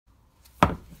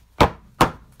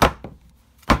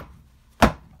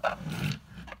Hey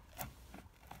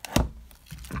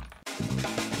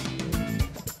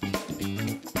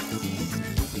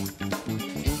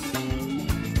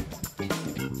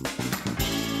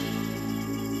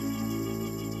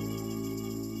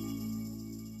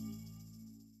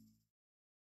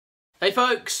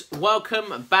folks,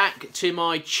 welcome back to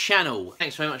my channel.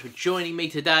 Thanks very much for joining me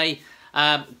today.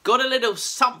 Got a little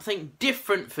something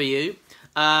different for you.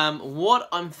 What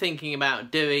I'm thinking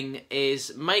about doing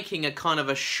is making a kind of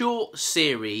a short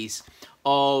series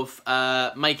of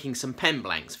making some pen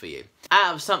blanks for you.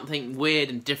 Out of something weird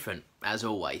and different, as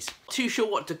always. Not too sure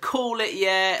what to call it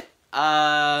yet.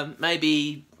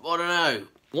 Maybe, I don't know,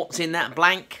 what's in that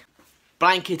blank?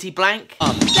 Blankety blank?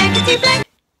 Blankety blank.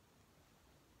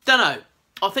 Don't know.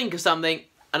 I'll think of something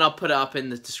and I'll put it up in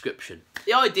the description.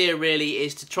 The idea really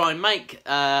is to try and make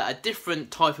a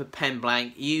different type of pen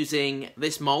blank using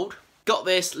this mould. Got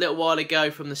this a little while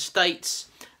ago from the States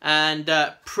and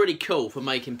pretty cool for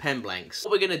making pen blanks.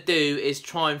 What we're going to do is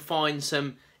try and find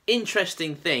some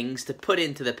interesting things to put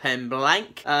into the pen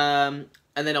blank, and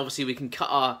then obviously we can cut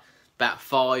our about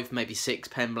 5, maybe 6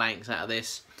 pen blanks out of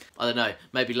this. I don't know,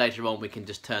 maybe later on we can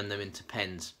just turn them into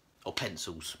pens or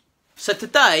pencils. So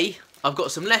today, I've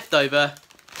got some leftover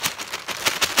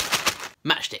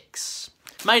matchsticks.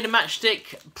 Made a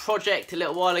matchstick project a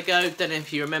little while ago. Don't know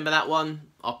if you remember that one.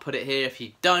 I'll put it here if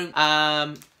you don't. It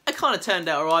kind of turned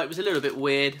out alright. It was a little bit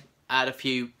weird. I had a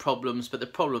few problems, but the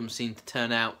problems seemed to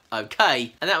turn out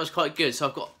okay. And that was quite good. So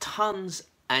I've got tons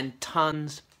and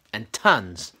tons and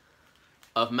tons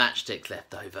of matchsticks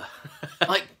left over.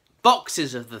 Like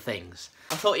boxes of the things.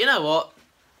 I thought, you know what?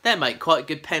 They make quite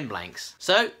good pen blanks.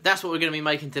 So that's what we're going to be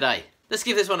making today. Let's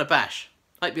give this one a bash.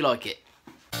 Hope you like it.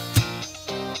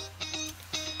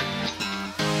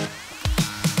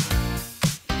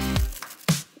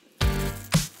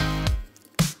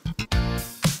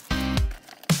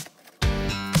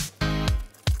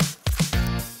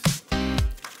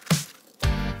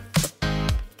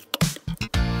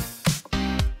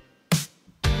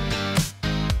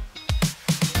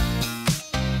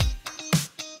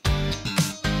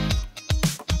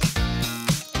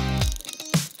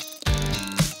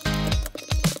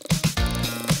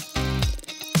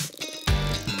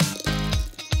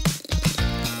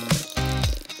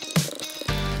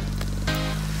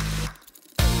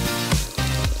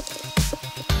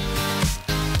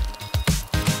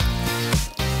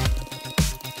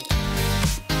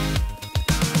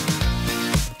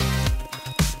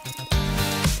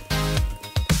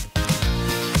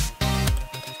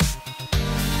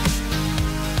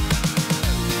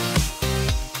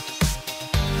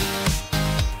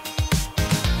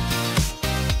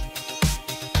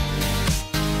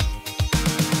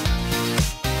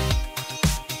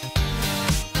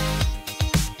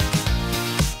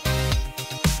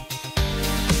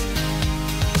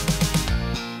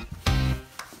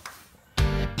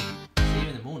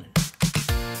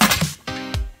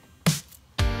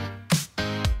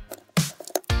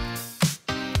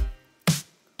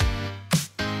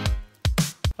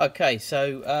 Okay,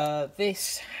 so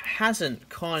this hasn't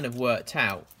kind of worked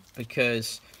out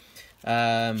because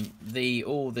all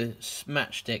the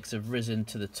matchsticks have risen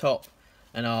to the top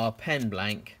and our pen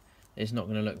blank is not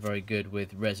going to look very good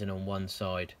with resin on one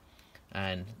side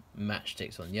and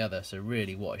matchsticks on the other. So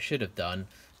really what I should have done,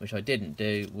 which I didn't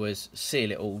do, was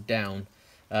seal it all down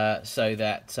so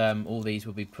that all these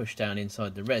will be pushed down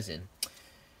inside the resin.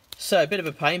 So a bit of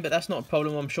a pain, but that's not a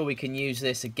problem. I'm sure we can use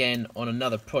this again on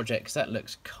another project because that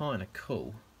looks kind of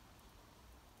cool.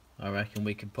 I reckon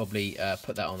we could probably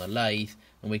put that on the lathe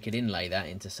and we could inlay that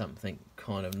into something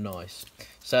kind of nice.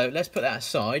 So let's put that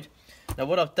aside. Now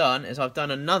what I've done is I've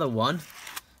done another one.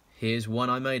 Here's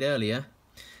one I made earlier.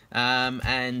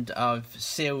 And I've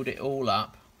sealed it all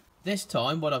up. This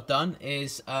time what I've done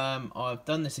is I've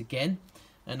done this again.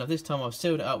 And this time I've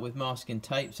sealed it up with masking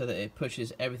tape so that it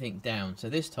pushes everything down. So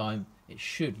this time it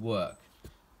should work.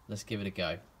 Let's give it a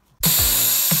go.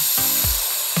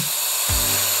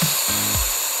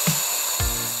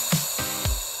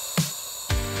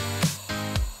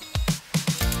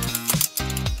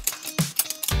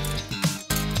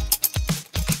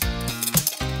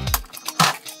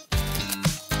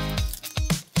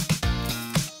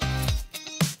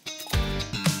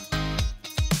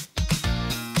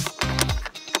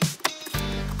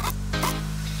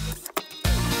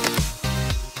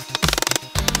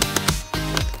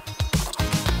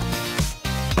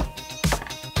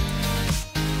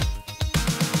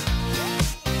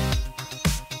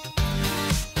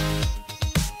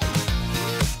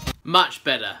 Much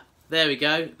better. There we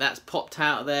go. That's popped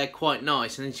out of there quite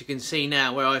nice. And as you can see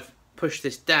now, where I've pushed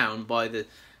this down by the,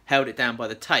 held it down by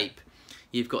the tape,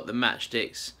 you've got the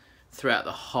matchsticks throughout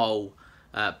the whole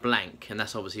blank, and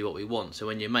that's obviously what we want. So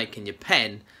when you're making your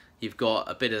pen, you've got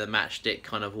a bit of the matchstick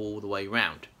kind of all the way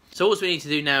round. So all we need to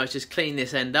do now is just clean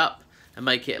this end up and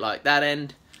make it like that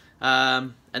end,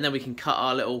 and then we can cut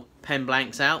our little pen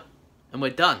blanks out and we're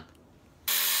done.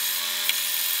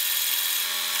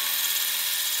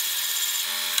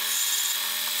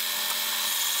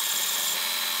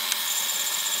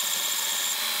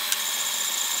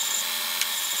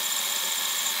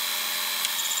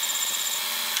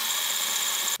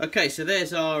 Okay, so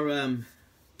there's our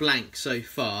blank so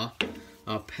far,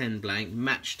 our pen blank,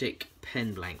 Matchstick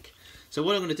Pen Blank. So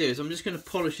what I'm going to do is I'm just going to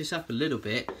polish this up a little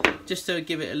bit, just to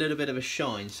give it a little bit of a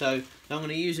shine. So I'm going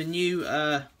to use a new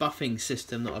buffing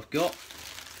system that I've got,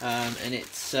 and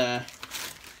it's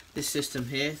this system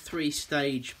here,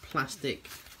 3-stage plastic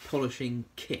polishing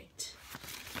kit.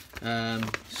 So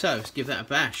let's give that a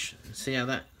bash and see how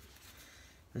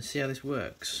this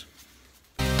works.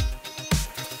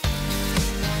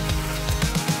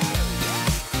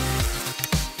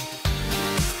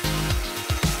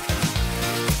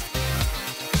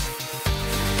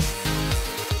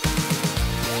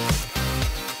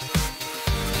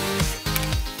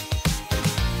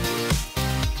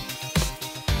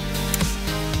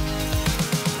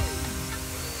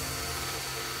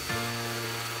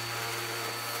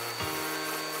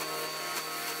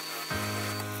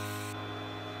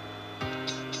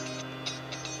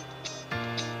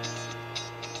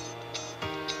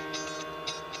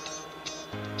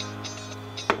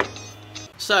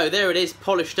 So there it is,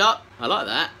 polished up. I like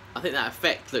that. I think that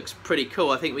effect looks pretty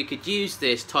cool. I think we could use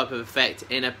this type of effect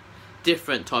in a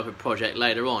different type of project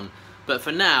later on. But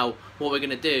for now, what we're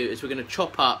going to do is we're going to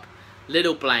chop up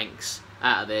little blanks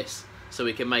out of this so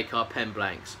we can make our pen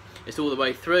blanks. It's all the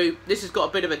way through. This has got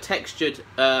a bit of a textured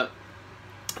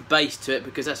base to it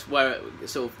because that's where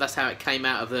that's how it came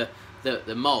out of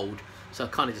the mould. So I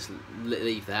kind of just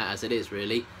leave that as it is,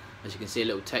 really. As you can see, a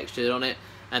little texture on it.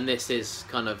 And this is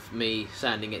kind of me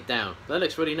sanding it down. But that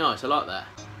looks really nice, I like that.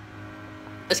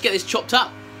 Let's get this chopped up.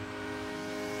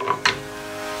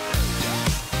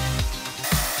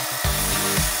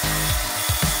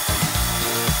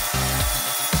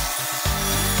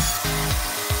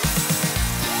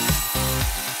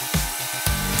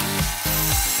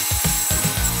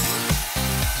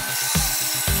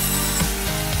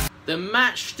 The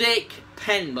Matchstick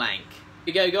Pen Blank.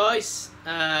 Here you go, guys.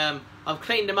 I've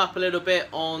cleaned them up a little bit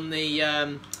on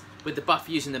the with the buff,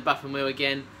 using the buffing wheel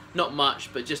again. Not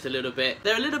much, but just a little bit.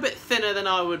 They're a little bit thinner than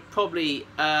I would probably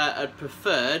have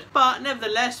preferred, but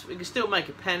nevertheless, we can still make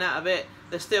a pen out of it.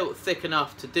 They're still thick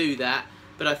enough to do that,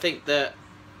 but I think that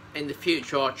in the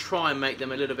future I'll try and make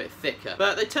them a little bit thicker.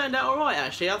 But they turned out alright,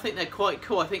 actually. I think they're quite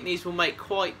cool. I think these will make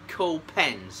quite cool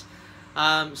pens.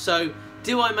 So,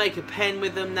 do I make a pen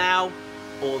with them now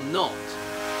or not?